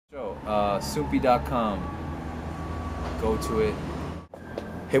Soompi.com. Go to it.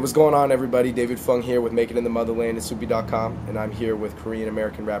 Hey, what's going on, everybody? David Fung here with Make It in the Motherland at Soompi.com, and I'm here with Korean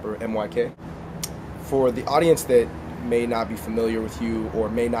American rapper MYK. For the audience that may not be familiar with you or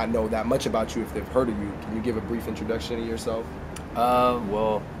may not know that much about you if they've heard of you, can you give a brief introduction to yourself?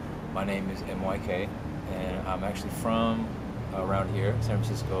 Well, my name is MYK, and I'm actually from around here, San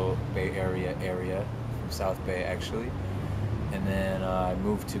Francisco Bay Area, from South Bay actually. And then I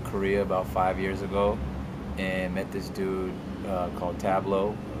moved to Korea about 5 years ago and met this dude called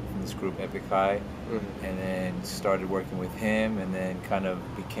Tablo from this group Epik High, and then started working with him, and then kind of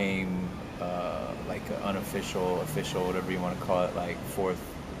became like an unofficial, official, whatever you want to call it, like fourth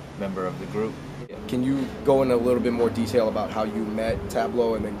member of the group. Can you go in a little bit more detail about how you met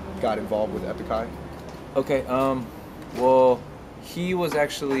Tablo and then got involved with Epik High? Okay, well, he went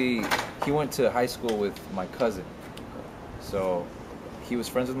to high school with my cousin. So he was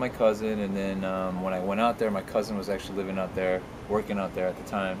friends with my cousin, and then when I went out there, my cousin was actually living out there, working out there at the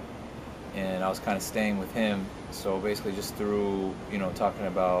time, and I was kind of staying with him. So basically just through, talking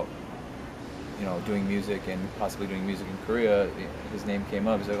about, doing music and possibly doing music in Korea, his name came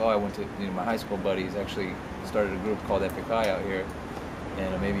up. He's like, oh, I went to, my high school buddy, he's actually started a group called Epik High out here,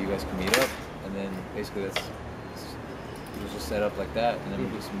 and maybe you guys can meet up. And then basically it was just set up like that, and then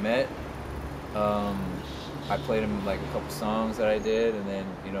we just met. I played him like a couple songs that I did, and then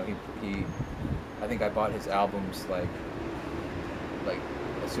he I think I bought his albums like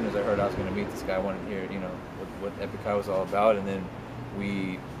as soon as I heard I was going to meet this guy, I wanted to hear what Epik High was all about, and then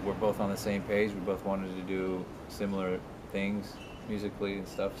we were both on the same page. We both wanted to do similar things musically and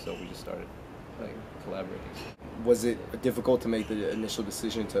stuff, so we just started like collaborating. Was it difficult to make the initial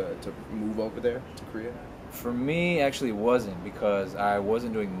decision to move over there to Korea? For me, actually, it wasn't, because I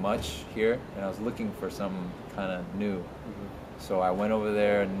wasn't doing much here, and I was looking for something kind of new. So I went over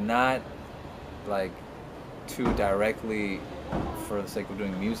there, not like too directly for the sake of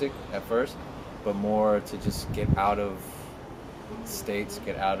doing music at first, but more to just get out of the States,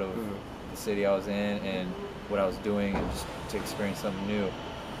 get out of the city I was in and what I was doing, and just to experience something new.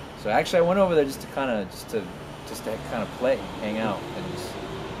 So actually, I went over there just to kind of play, hang out, and just,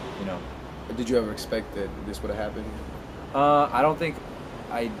 Did you ever expect that this would have happened? I don't think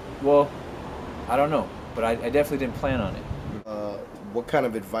I don't know, but I definitely didn't plan on it. What kind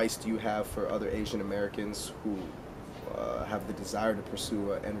of advice do you have for other Asian Americans who have the desire to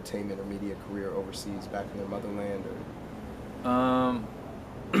pursue an entertainment or media career overseas, back in their motherland?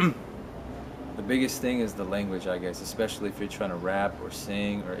 The biggest thing is the language, I guess, especially if you're trying to rap or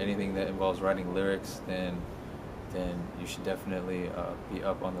sing or anything that involves writing lyrics, then you should definitely be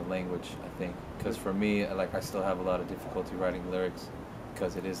up on the language, I think. Because for me, I still have a lot of difficulty writing lyrics,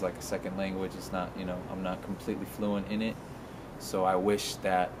 because it is like a second language. It's not, I'm not completely fluent in it. So I wish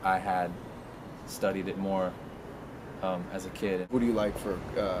that I had studied it more as a kid. What do you like for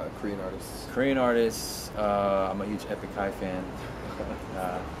Korean artists? Korean artists, I'm a huge Epik High fan.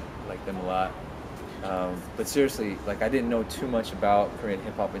 I like them a lot. But seriously, I didn't know too much about Korean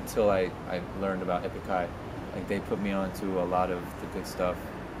hip-hop until I learned about Epik High. They put me on to a lot of the good stuff,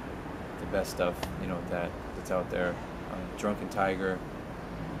 the best stuff, that's out there. Drunken Tiger,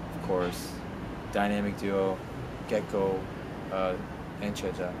 of course, Dynamic Duo, Gecko, and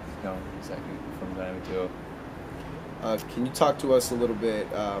Cheja, exactly, from Dynamic Duo. Can you talk to us a little bit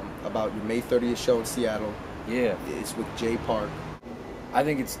about your May 30th show in Seattle? Yeah. It's with Jay Park. I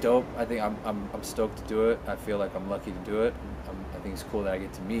think it's dope. I think I'm stoked to do it. I feel like I'm lucky to do it. I think it's cool that I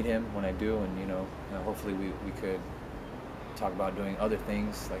get to meet him when I do, and hopefully we could talk about doing other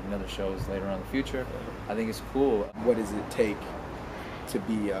things, like other shows later on in the future. I think it's cool. What does it take to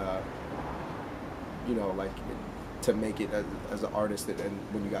be, to make it as an artist, and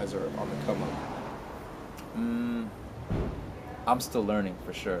when you guys are on the come up? I'm still learning,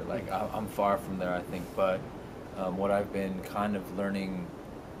 for sure. I'm far from there, I think, but what I've been kind of learning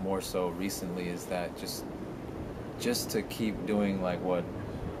more so recently is that just to keep doing what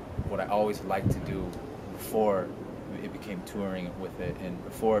I always liked to do before it became touring with it, and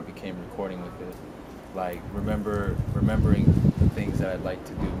before it became recording with it. Remembering the things that I'd like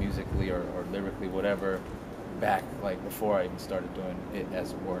to do musically or lyrically, whatever, back before I even started doing it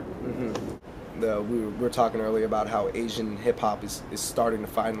as work. We were talking earlier about how Asian hip hop is starting to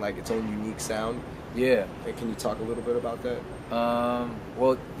find its own unique sound. Yeah. Can you talk a little bit about that?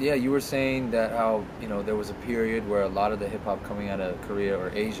 Well, yeah, you were saying that how there was a period where a lot of the hip hop coming out of Korea or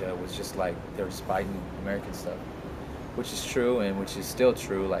Asia was just they were spiting American stuff, which is true and which is still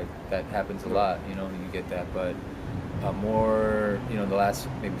true. That happens a lot. You get that, but more the last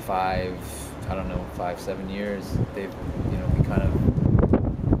maybe 5, 7 years, they've kind of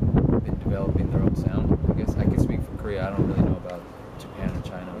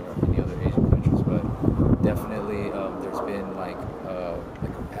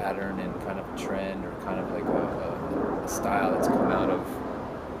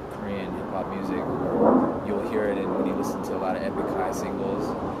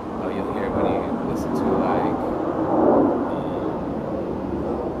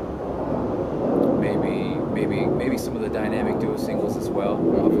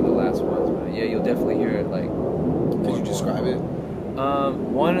tell off of the last ones. But yeah, you'll definitely hear it like. Could you describe it?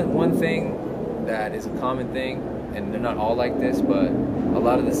 One thing that is a common thing, and they're not all like this, but a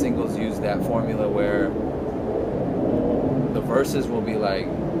lot of the singles use that formula where the verses will be like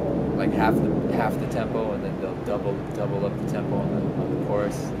half the tempo, and then they'll double up the tempo on the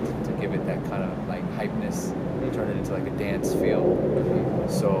chorus to give it that kind of like hypeness, turn it into like a dance feel.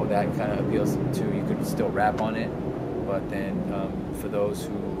 So that kind of appeals to, you could still rap on it, but then for those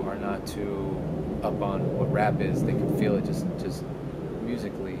who are not too up on what rap is, they can feel it just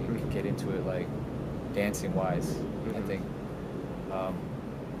musically, and can get into it like dancing wise. I think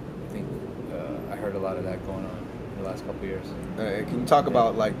I heard a lot of that going on in the last couple of years. Can you talk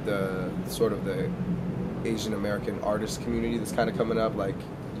about like the sort of the Asian American artist community that's kind of coming up? Like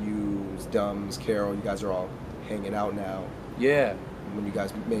you, Dumbs, Carol, you guys are all hanging out now. Yeah. When you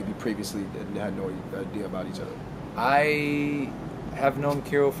guys maybe previously had no idea about each other. I have known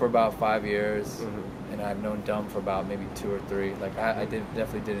Kiro for about 5 years, and I've known Dumb for about maybe 2 or 3. Like I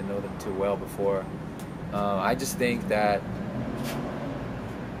definitely didn't know them too well before. I just think that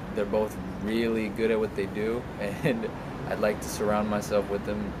they're both really good at what they do, and I'd like to surround myself with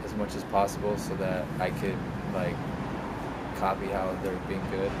them as much as possible so that I could like copy how they're being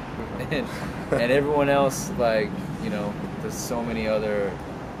good. And everyone else, like, you know, there's so many other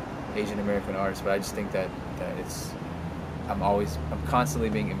Asian American artists, but I just think that I'm constantly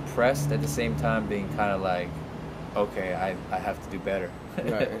being impressed, at the same time being kind of like, okay, I have to do better,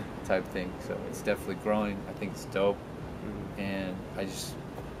 right. type thing. So it's definitely growing. I think it's dope, and I just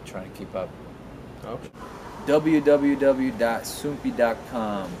trying to keep up. Okay.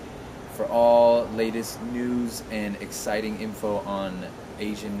 www.soompi.com for all latest news and exciting info on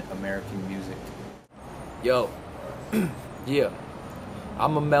Asian American music. Yo, yeah,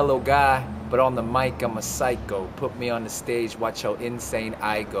 I'm a mellow guy, but on the mic I'm a psycho. Put me on the stage, watch how insane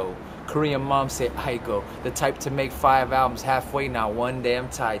I go. Korean mom say I go, the type to make 5 albums halfway, not one damn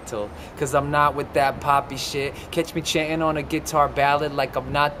title. Cause I'm not with that poppy shit. Catch me chanting on a guitar ballad like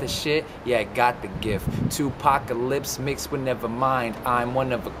I'm not the shit. Yeah, I got the gift. Tupacalypse mixed with Nevermind. I'm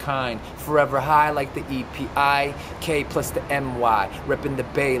one of a kind. Forever high like the EPI. K plus the MY. Reppin' the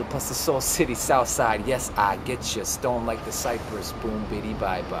Bay plus the Soul City Southside. Yes, I get you. Stone like the Cypress. Boom, biddy,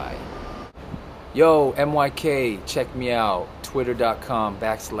 bye bye. Yo, MYK, check me out.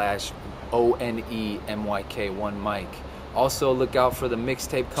 Twitter.com/ONEMYK1Mike. Also, look out for the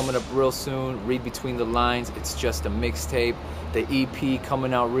mixtape coming up real soon. Read between the lines, it's just a mixtape. The EP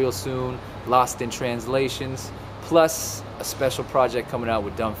coming out real soon. Lost in Translations. Plus, a special project coming out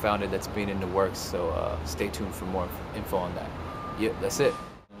with Dumbfounded that's being in the works. So stay tuned for more info on that. Yep, that's it.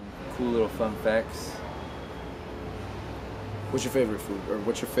 Cool little fun facts. What's your favorite food, or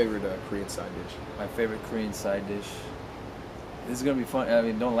what's your favorite Korean side dish? My favorite Korean side dish. This is gonna be fun. I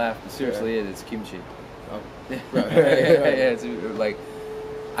mean, don't laugh, but seriously, it's kimchi. Oh, right. right. Yeah, it's like,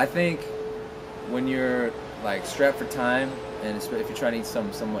 I think when you're like strapped for time, and if you're trying to eat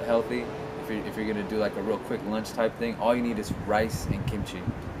something somewhat healthy, if you're gonna do like a real quick lunch type thing, all you need is rice and kimchi.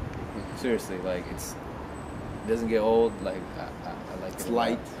 Seriously, like it doesn't get old. Like I like it. It's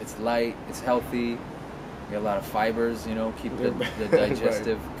light. It's light. It's healthy. You get a lot of fibers, you know, keep the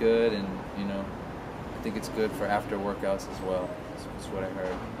digestive good, and you know, I think it's good for after workouts as well. That's what I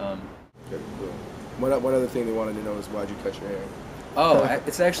heard. Good. One other thing they wanted to know is why'd you cut your hair? Oh,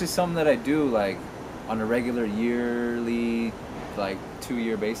 it's actually something that I do like on a regular yearly, like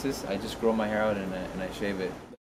 2-year basis. I just grow my hair out and I shave it.